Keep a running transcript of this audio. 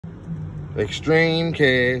Extreme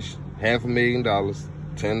Cash, $500,000,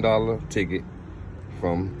 $10 ticket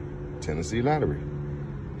from Tennessee Lottery.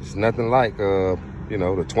 It's nothing like, you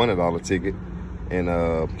know, the $20 ticket in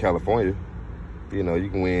California. You know, you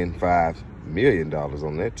can win $5 million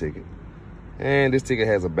on that ticket. And this ticket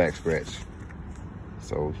has a back scratch.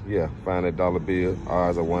 So yeah, find that dollar bill.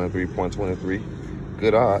 Odds are 1 in 3.23.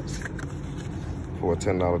 Good odds for a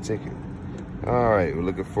 $10 ticket. All right, we're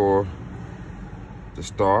looking for the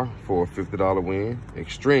star for a $50 win.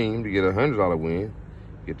 Extreme to get a $100 win.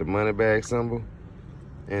 Get the money bag symbol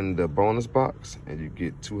and the bonus box, and you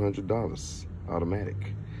get $200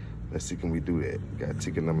 automatic. Let's see, can we do that? Got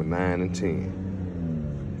ticket number 9 and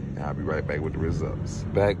 10. I'll be right back with the results.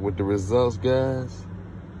 Back with the results, guys.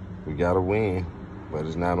 We got a win, but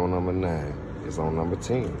it's not on number 9. It's on number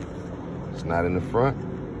 10. It's not in the front.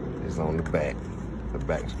 It's on the back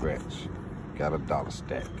scratch. Got a dollar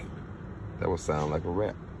stack. That would sound like a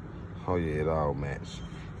wrap. Oh yeah, it all matched.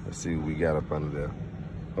 Let's see what we got up under there.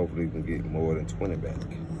 Hopefully we can get more than 20 back.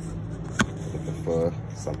 Looking for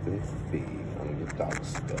something big on the dollar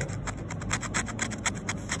stack.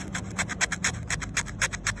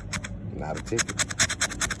 Not a ticket.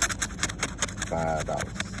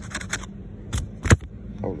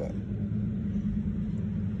 $5. Hold up.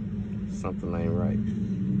 Something ain't right.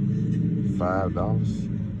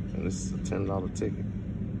 $5, and this is a $10 ticket.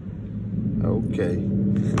 Okay,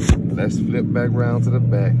 let's flip back around to the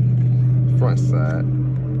back, front side,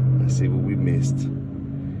 and see what we missed.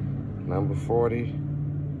 Number 40,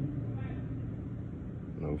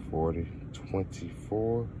 no 40,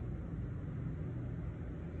 24,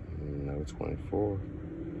 no 24,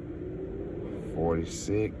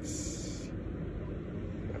 46,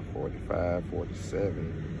 got 45,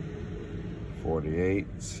 47, 48.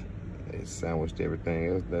 They sandwiched everything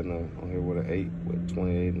else. That on here with an 8, with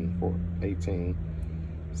 28 and 4, 18,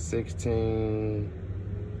 16,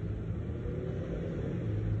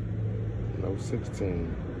 no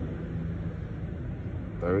 16,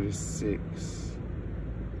 36,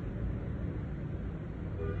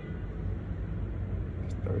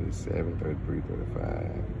 37, 33,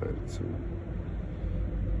 35, 32,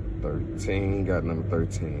 13, got number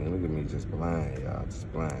 13. Look at me, just blind, y'all,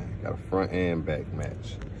 just blind. Got a front and back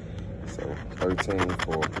match. So 13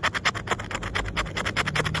 for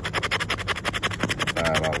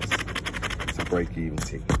 $5. It's a break-even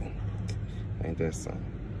ticket. Ain't that something?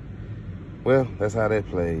 Well, that's how that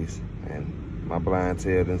plays. And my blind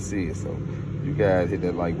tail didn't see it. So you guys hit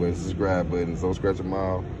that like button, subscribe button, so scratch them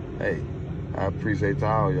all. Hey, I appreciate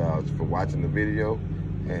all y'all for watching the video,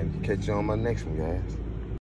 and catch you on my next one, guys.